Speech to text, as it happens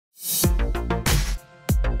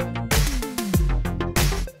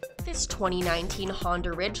This 2019 Honda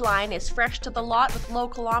Ridgeline is fresh to the lot with low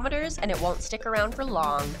kilometers, and it won't stick around for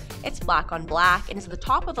long. It's black on black and is the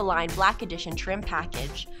top of the line Black Edition trim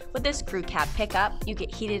package. With this crew cab pickup, you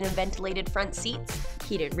get heated and ventilated front seats,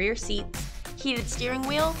 heated rear seats, heated steering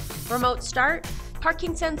wheel, remote start,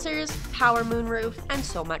 parking sensors, power moonroof, and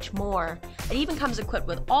so much more. It even comes equipped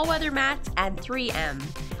with all-weather mats and 3M.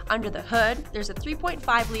 Under the hood, there's a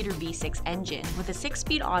 3.5-liter V6 engine with a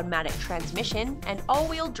 6-speed automatic transmission and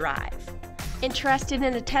all-wheel drive. Interested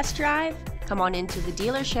in a test drive? Come on into the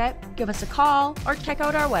dealership, give us a call, or check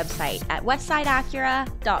out our website at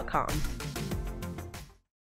westsideacura.com.